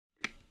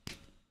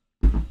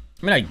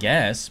I mean, I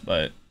guess,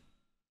 but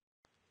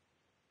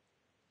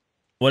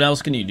what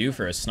else can you do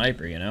for a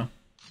sniper, you know?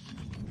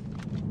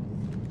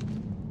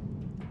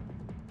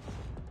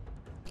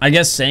 I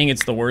guess saying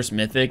it's the worst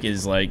mythic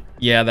is like,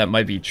 yeah, that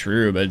might be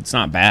true, but it's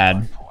not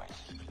bad.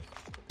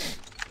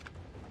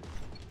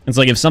 It's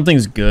like if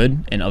something's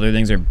good and other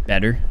things are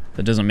better,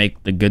 that doesn't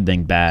make the good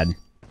thing bad.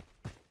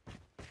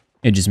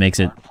 It just makes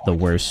it the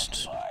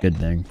worst good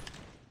thing.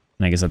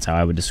 And I guess that's how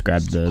I would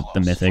describe the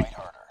mythic.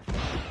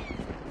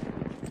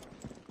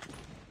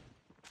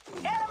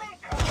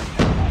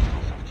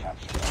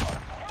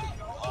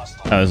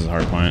 Oh, this is a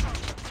hard point.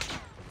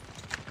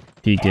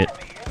 Peek it.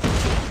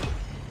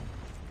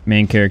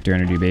 Main character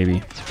energy,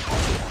 baby.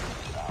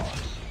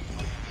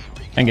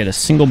 I can get a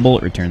single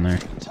bullet return there.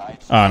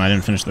 Oh, and I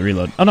didn't finish the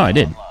reload. Oh, no, I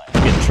did.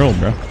 I'm getting trolled,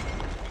 bro.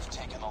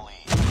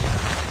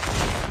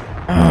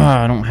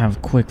 Ah, I don't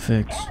have quick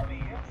fix.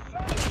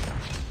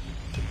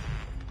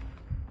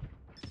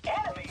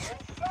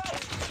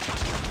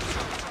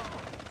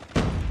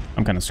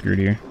 I'm kind of screwed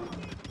here.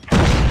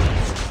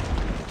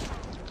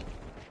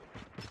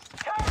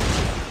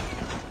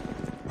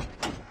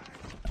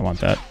 I want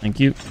that. Thank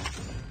you.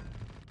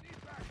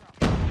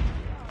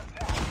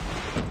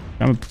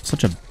 I'm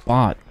such a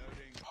bot.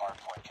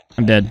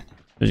 I'm dead.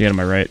 There's a guy to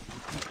my right.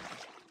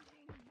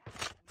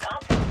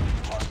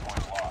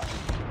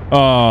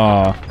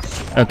 Oh.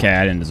 Okay,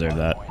 I didn't deserve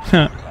that.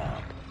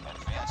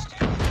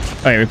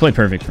 Alright, we play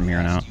perfect from here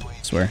on out.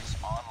 I swear.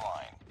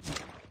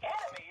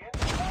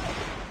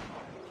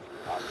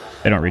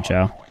 They don't reach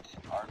out.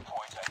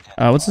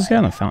 What's this guy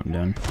on the fountain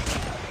doing?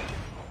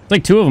 It's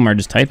like two of them are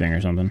just typing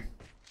or something.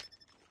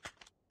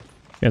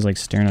 You guys like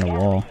staring at a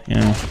wall.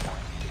 Yeah.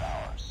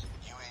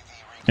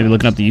 Maybe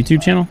looking up the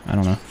YouTube channel? I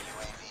don't know.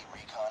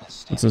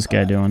 What's this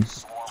guy doing?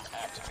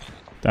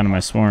 Down in my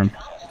swarm.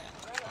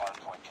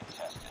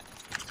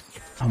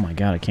 Oh my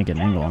god, I can't get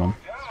an angle on him.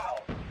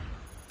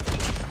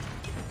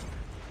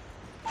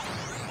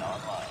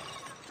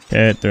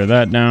 Okay, throw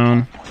that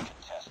down.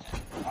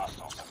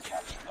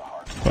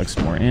 Collect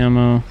some more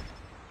ammo.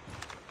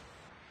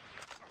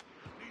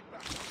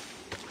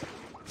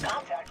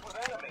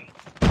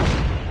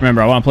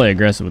 Remember, I want to play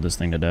aggressive with this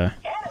thing to die.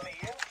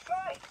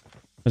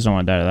 I just don't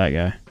want to die to that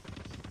guy.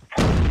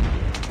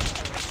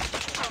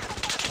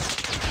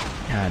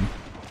 God.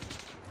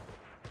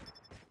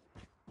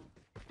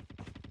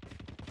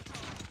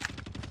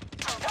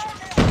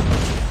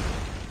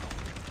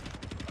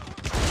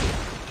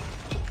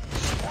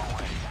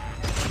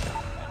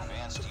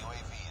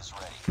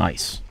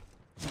 Nice.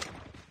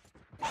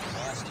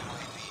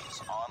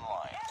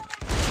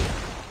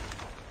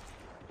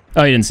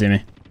 Oh, you didn't see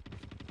me.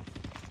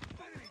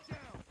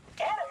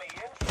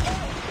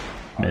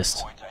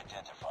 Missed.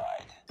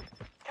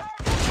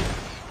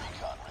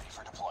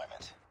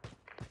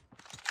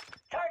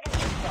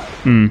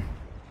 Hmm.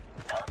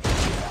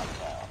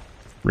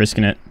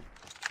 Risking it.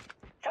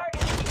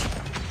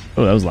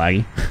 Oh, that was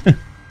laggy. Alright,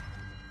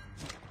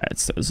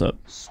 set this up.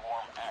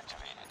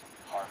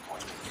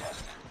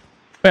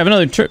 We have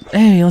another trip.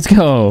 Hey, let's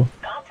go.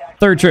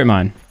 Third trip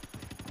mine.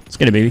 Let's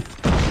get it, baby.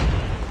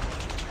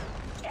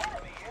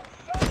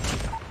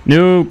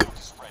 Nuke.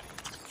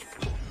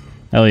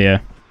 Hell yeah.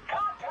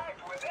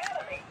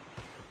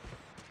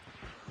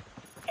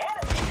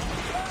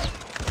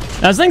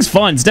 Now, this thing's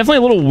fun. It's definitely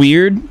a little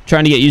weird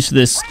trying to get used to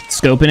this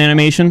scoping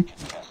animation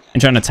and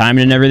trying to time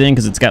it and everything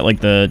because it's got like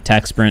the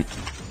attack sprint,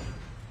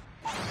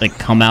 like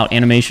come out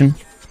animation.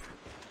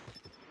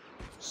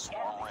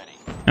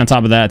 On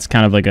top of that, it's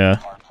kind of like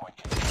a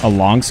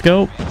long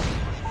scope,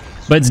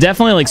 but it's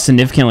definitely like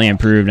significantly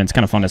improved and it's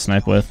kind of fun to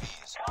snipe with.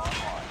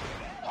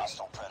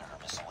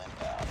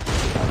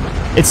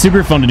 It's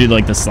super fun to do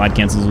like the slide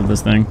cancels with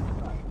this thing.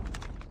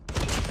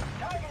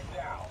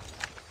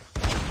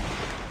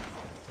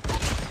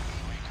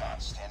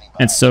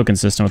 It's so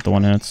consistent with the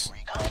one hits.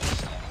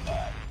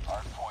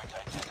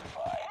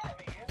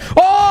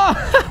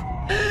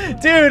 Oh!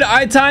 Dude,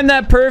 I timed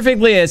that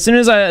perfectly. As soon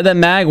as that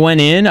mag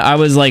went in, I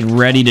was like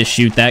ready to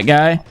shoot that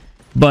guy.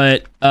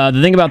 But the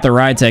thing about the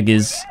Rytec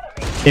is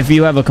if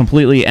you have a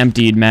completely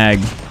emptied mag,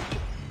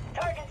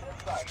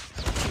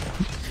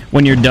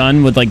 when you're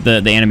done with like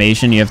the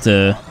animation, you have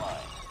to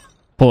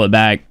pull it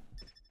back.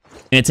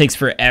 And it takes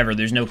forever.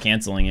 There's no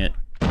canceling it.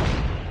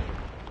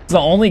 It's the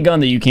only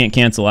gun that you can't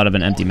cancel out of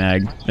an empty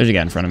mag. There's a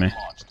guy in front of me.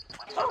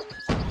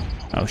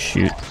 Oh,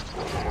 shoot.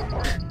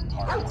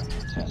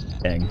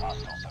 Dang.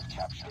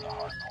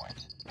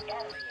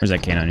 Where's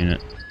that canine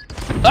unit?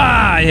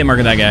 Ah! I hit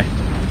marker that guy.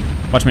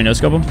 Watch me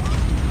no-scope him.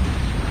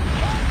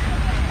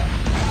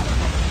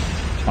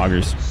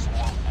 Augers.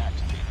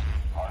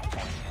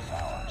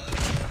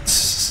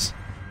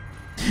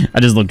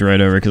 I just looked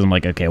right over because I'm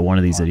like, okay, one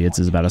of these idiots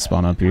is about to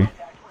spawn up here.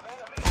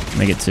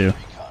 Make it two.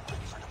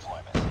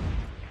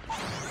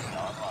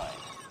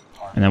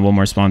 And then one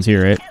more spawns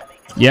here, right?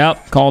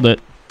 Yep, called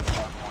it.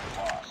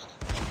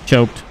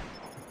 Choked.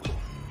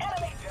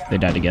 They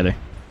died together.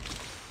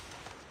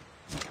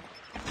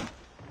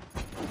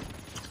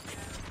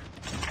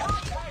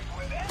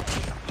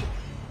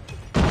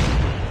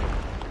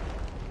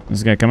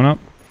 This guy coming up?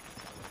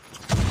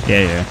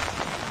 Yeah, yeah.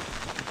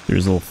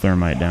 There's a little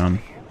thermite down.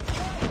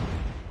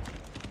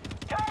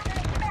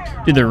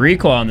 Dude, the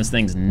recoil on this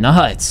thing's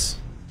nuts.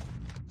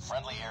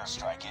 Friendly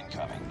airstrike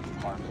incoming.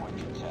 Hardpoint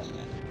contested.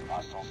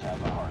 Hostiles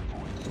have a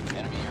hardpoint.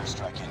 Enemy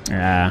airstrike incoming.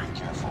 Yeah,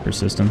 Careful.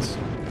 persistence.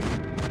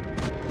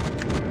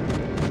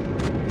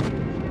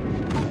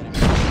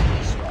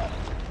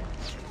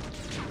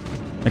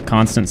 The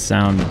constant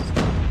sound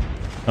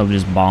of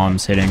just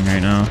bombs hitting right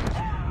now.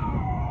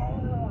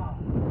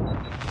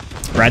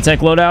 Rytec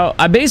loadout.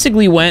 I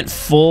basically went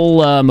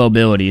full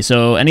mobility.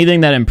 So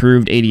anything that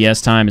improved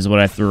ADS time is what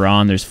I threw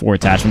on. There's 4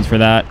 attachments for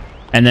that.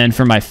 And then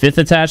for my 5th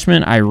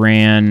attachment, I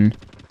ran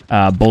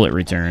bullet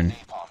return.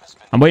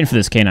 I'm waiting for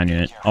this K9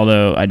 unit,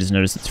 although I just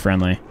noticed it's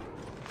friendly.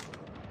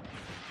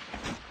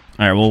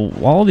 All right, well,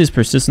 while all these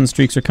persistence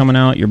streaks are coming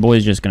out, your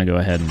boy's just going to go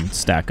ahead and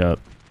stack up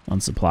on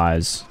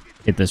supplies,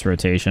 get this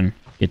rotation,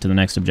 get to the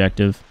next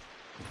objective.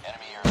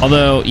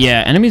 Although,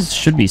 yeah, enemies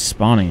should be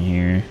spawning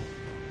here.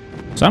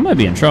 So I might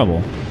be in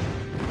trouble.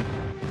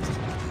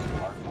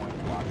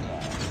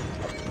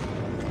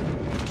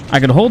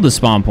 I could hold the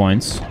spawn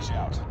points.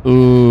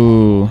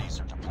 Ooh.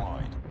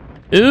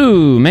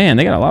 Ooh, man,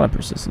 they got a lot of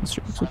persistence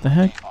streaks. What the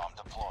heck?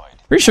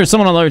 Pretty sure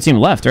someone on the other team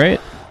left, right?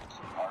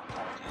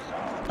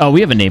 Oh, we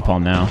have a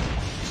napalm now.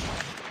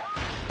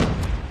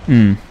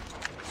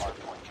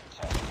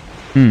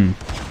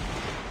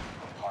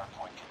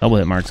 Double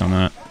hit marks on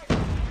that.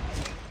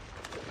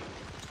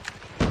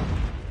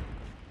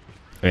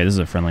 Okay, this is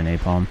a friendly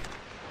napalm.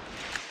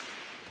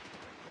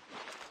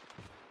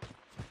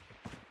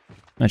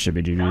 That should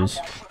be GG's.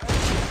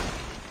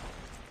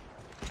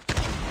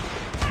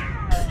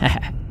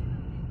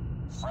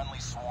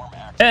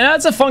 And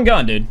that's a fun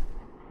gun, dude.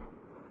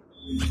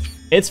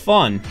 It's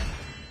fun.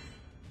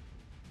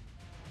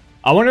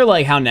 I wonder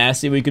like how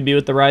nasty we could be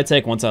with the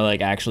Rytec once I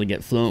like actually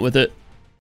get fluent with it.